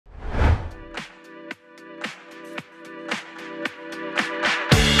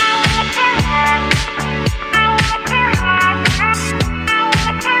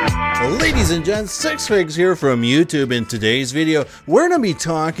man, Six Figs here from YouTube. In today's video, we're going to be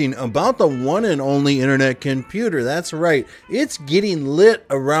talking about the one and only internet computer. That's right, it's getting lit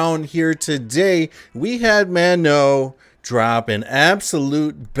around here today. We had Mano drop an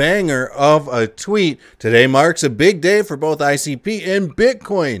absolute banger of a tweet. Today marks a big day for both ICP and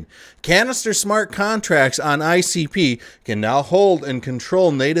Bitcoin. Canister smart contracts on ICP can now hold and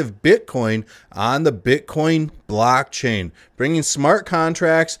control native Bitcoin on the Bitcoin blockchain, bringing smart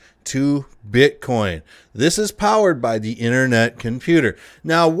contracts to Bitcoin. This is powered by the internet computer.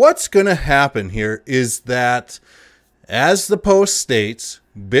 Now, what's going to happen here is that, as the post states,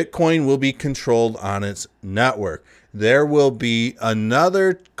 Bitcoin will be controlled on its network. There will be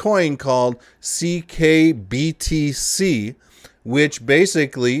another coin called CKBTC, which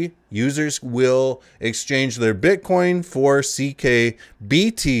basically users will exchange their Bitcoin for CKBTC,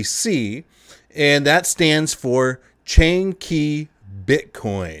 and that stands for Chain Key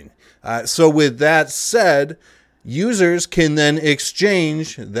Bitcoin. So with that said, users can then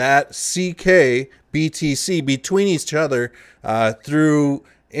exchange that CKBTC between each other through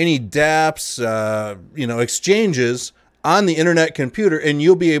any dApps, exchanges on the internet computer, and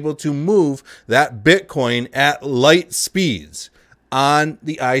you'll be able to move that Bitcoin at light speeds on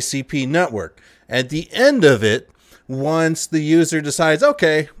the ICP network. At the end of it, once the user decides,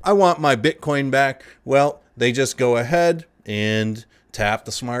 okay, I want my Bitcoin back, well, they just go ahead and tap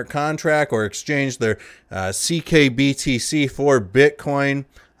the smart contract or exchange their CKBTC for Bitcoin,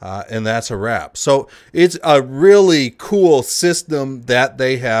 and that's a wrap. So it's a really cool system that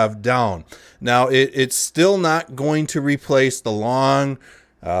they have down. Now, it's still not going to replace the long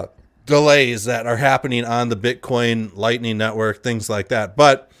delays that are happening on the Bitcoin Lightning Network, things like that.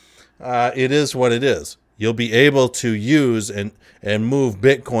 But it is what it is. You'll be able to use and move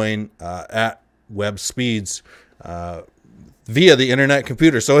Bitcoin at web speeds via the internet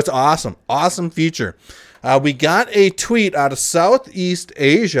computer. So it's awesome. Awesome feature. We got a tweet out of Southeast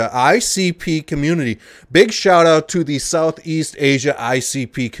Asia ICP community. Big shout out to the Southeast Asia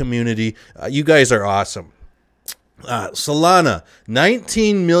ICP community. You guys are awesome. Solana,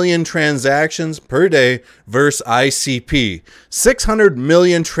 19 million transactions per day versus ICP, 600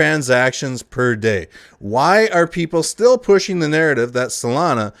 million transactions per day. Why are people still pushing the narrative that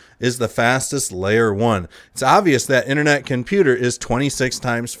Solana is the fastest layer 1? It's obvious that internet computer is 26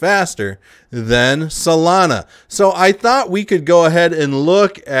 times faster than Solana. So I thought we could go ahead and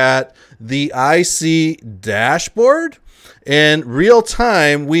look at the IC dashboard. In real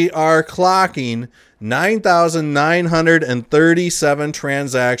time, we are clocking 9,937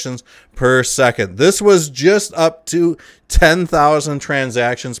 transactions per second. This was just up to 10,000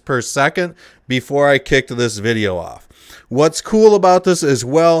 transactions per second before I kicked this video off. What's cool about this as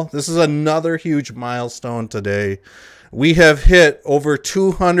well, this is another huge milestone today. We have hit over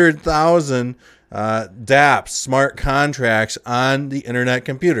 200,000 dApps, smart contracts, on the internet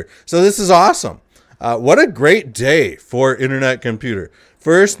computer. So this is awesome. What a great day for internet computer.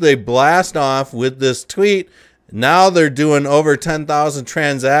 First, they blast off with this tweet. Now they're doing over 10,000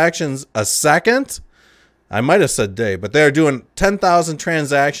 transactions a second. I might have said day, but they're doing 10,000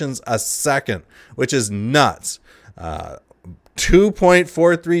 transactions a second, which is nuts. 2.43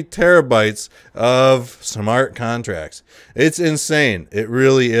 terabytes of smart contracts. It's insane. It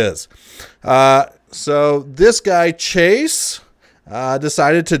really is. So this guy, Chase,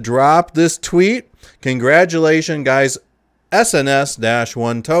 decided to drop this tweet. Congratulations, guys.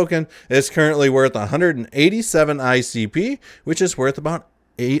 SNS-1 token is currently worth 187 ICP, which is worth about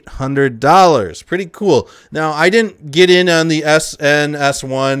 $800. Pretty cool. Now, I didn't get in on the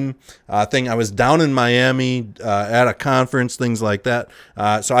SNS-1 thing. I was down in Miami at a conference, things like that.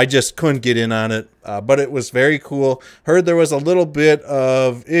 So I just couldn't get in on it. But it was very cool. Heard there was a little bit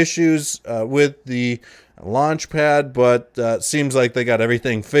of issues with the launch pad, but seems like they got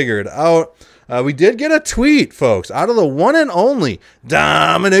everything figured out. We did get a tweet, folks, out of the one and only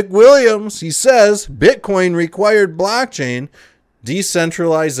Dominic Williams. He says, Bitcoin required blockchain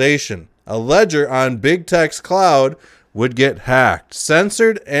decentralization. A ledger on Big Tech's cloud would get hacked,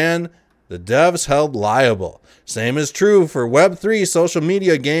 censored, and the devs held liable. Same is true for Web3, social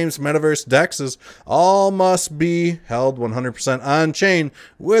media, games, metaverse, DEXs. All must be held 100% on-chain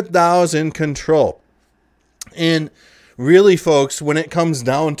with DAOs in control. And really, folks, when it comes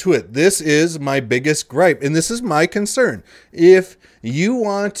down to it, this is my biggest gripe, and this is my concern. If you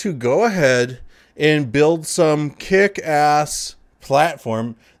want to go ahead and build some kick-ass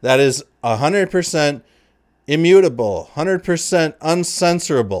platform that is 100% immutable, 100%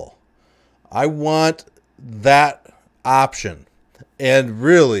 uncensorable, I want that option. And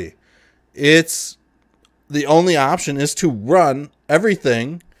really, it's the only option is to run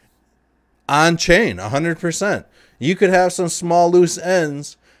everything on chain, 100%. You could have some small loose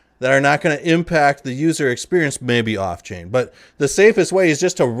ends that are not going to impact the user experience, maybe off chain. But the safest way is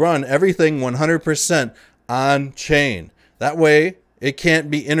just to run everything 100% on chain. That way it can't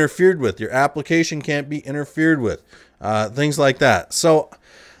be interfered with. Your application can't be interfered with. Things like that. So,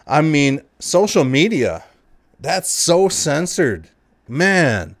 I mean, social media, that's so censored.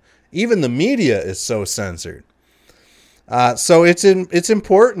 Man, even the media is so censored. So it's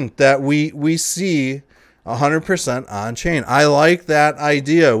important that we see 100% on chain. I like that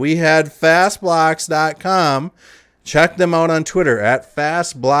idea. We had fastblocks.com. Check them out on Twitter at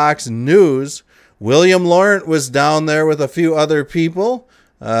fastblocksnews. William Laurent was down there with a few other people.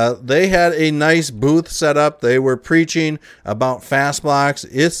 They had a nice booth set up. They were preaching about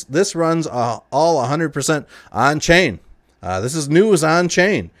Fastblocks. This runs all 100% on chain. This is news on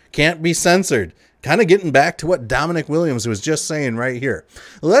chain. Can't be censored. Kind of getting back to what Dominic Williams was just saying right here.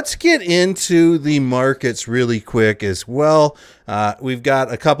 Let's get into the markets really quick as well. We've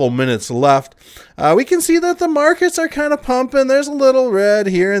got a couple minutes left. We can see that the markets are kind of pumping. There's a little red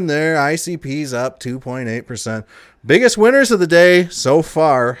here and there. ICP's up 2.8%. Biggest winners of the day so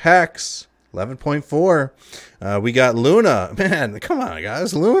far, Hex, 11.4. We got Luna. Man, come on,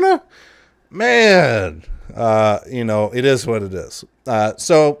 guys. Luna? Man. You know, it is what it is.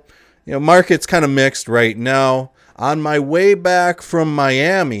 So, you know, market's kind of mixed right now. On my way back from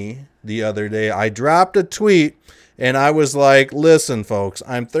Miami the other day, I dropped a tweet and I was like, listen, folks,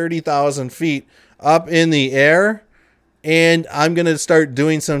 I'm 30,000 feet up in the air and I'm going to start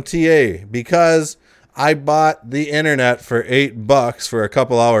doing some TA because I bought the internet for $8 for a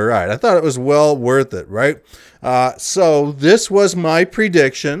couple-hour ride. I thought it was well worth it, right? So this was my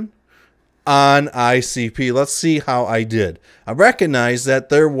prediction on ICP. Let's see how I did. I recognize that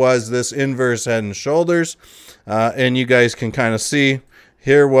there was this inverse head and shoulders, and you guys can kind of see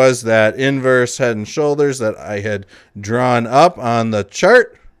here was that inverse head and shoulders that I had drawn up on the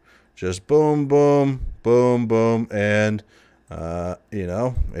chart. Just boom, boom, boom, boom, and you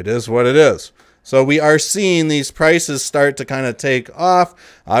know, it is what it is. So we are seeing these prices start to kind of take off.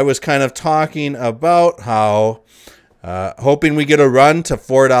 I was kind of talking about how hoping we get a run to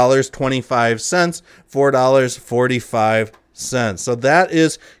 $4.25, $4.45. So that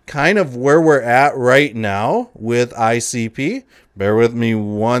is kind of where we're at right now with ICP. Bear with me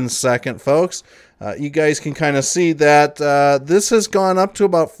 1 second, folks. You guys can kind of see that this has gone up to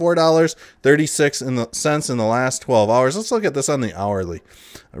about $4.36 in the last 12 hours. Let's look at this on the hourly.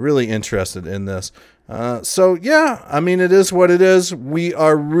 I'm really interested in this. So, yeah, I mean, it is what it is. We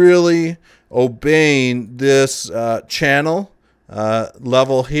are really obeying this channel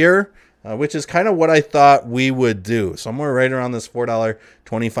level here, which is kind of what I thought we would do. Somewhere right around this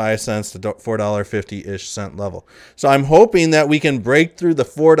 $4.25 to $4.50-ish level. So I'm hoping that we can break through the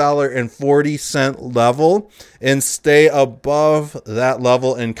 $4.40 level and stay above that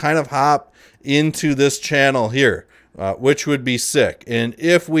level and kind of hop into this channel here, which would be sick. And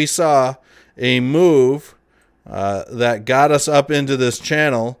if we saw a move that got us up into this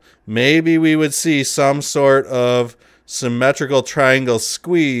channel, maybe we would see some sort of symmetrical triangle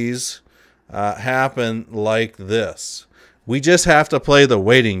squeeze happen like this. We just have to play the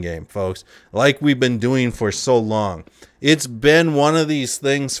waiting game, folks, like we've been doing for so long. It's been one of these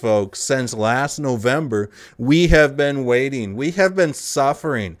things, folks, since last November. We have been waiting. We have been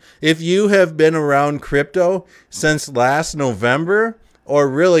suffering. If you have been around crypto since last November, or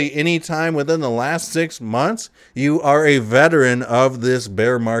really any time within the last 6 months, you are a veteran of this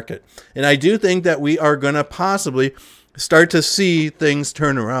bear market. And I do think that we are going to possibly start to see things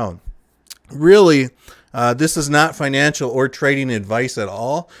turn around. Really, this is not financial or trading advice at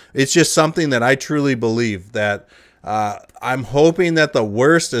all. It's just something that I truly believe that I'm hoping that the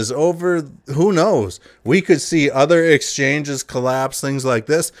worst is over. Who knows? We could see other exchanges collapse, things like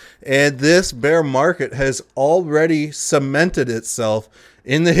this. And this bear market has already cemented itself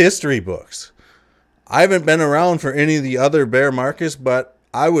in the history books. I haven't been around for any of the other bear markets, but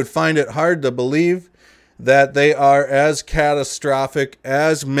I would find it hard to believe that they are as catastrophic,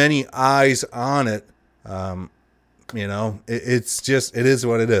 as many eyes on it. You know, it is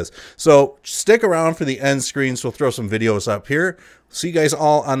what it is. So stick around for the end screens. We'll throw some videos up here. See you guys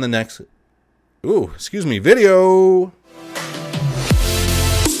all on the next, video.